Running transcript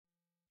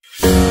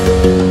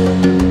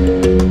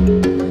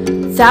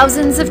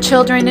Thousands of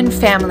children and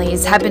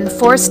families have been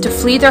forced to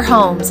flee their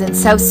homes in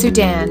South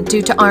Sudan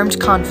due to armed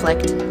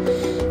conflict.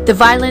 The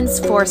violence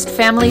forced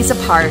families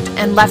apart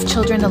and left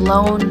children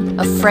alone,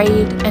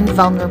 afraid, and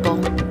vulnerable.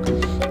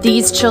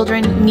 These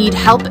children need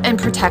help and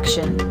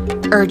protection,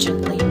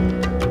 urgently.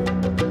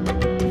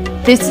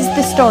 This is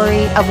the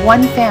story of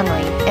one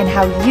family and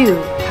how you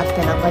have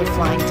been a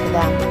lifeline to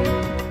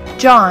them.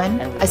 John,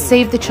 a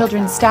Save the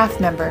Children staff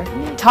member,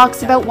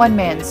 talks about one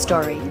man's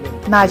story,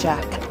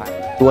 Majak.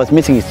 He was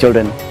missing his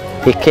children.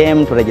 He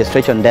came to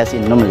registration desk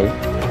in Numali,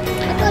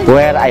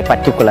 where a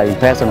particular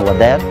person was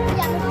there.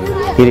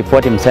 He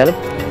reported himself.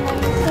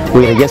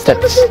 We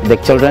registered the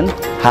children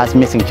as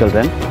missing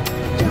children,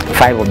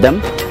 5 of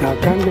them.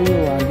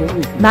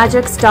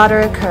 Majak's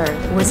daughter Akur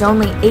was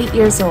only 8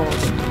 years old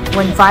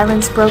when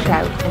violence broke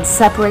out and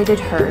separated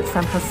her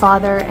from her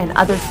father and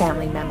other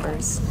family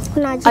members.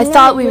 I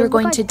thought we were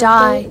going to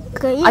die.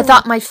 I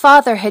thought my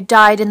father had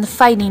died in the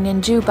fighting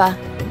in Juba.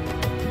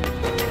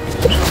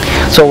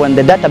 So when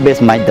the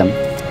database matched them,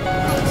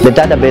 the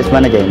database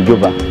manager in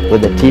Juba,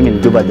 with the team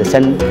in Juba, they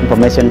sent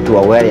information to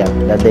our area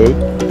that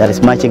there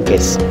is matching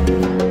case.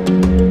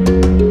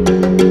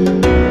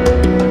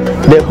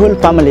 The whole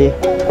family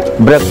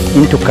broke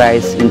into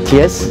cries in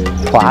tears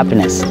for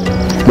happiness.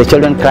 The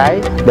children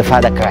cried, the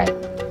father cried.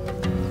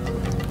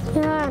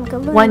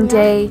 One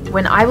day,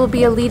 when I will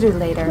be a leader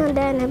later,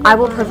 I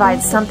will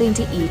provide something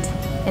to eat,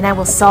 and I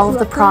will solve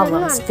the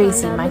problems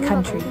facing my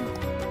country.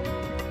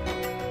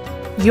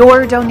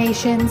 Your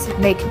donations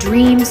make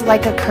dreams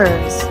like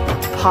Akur's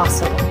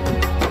possible.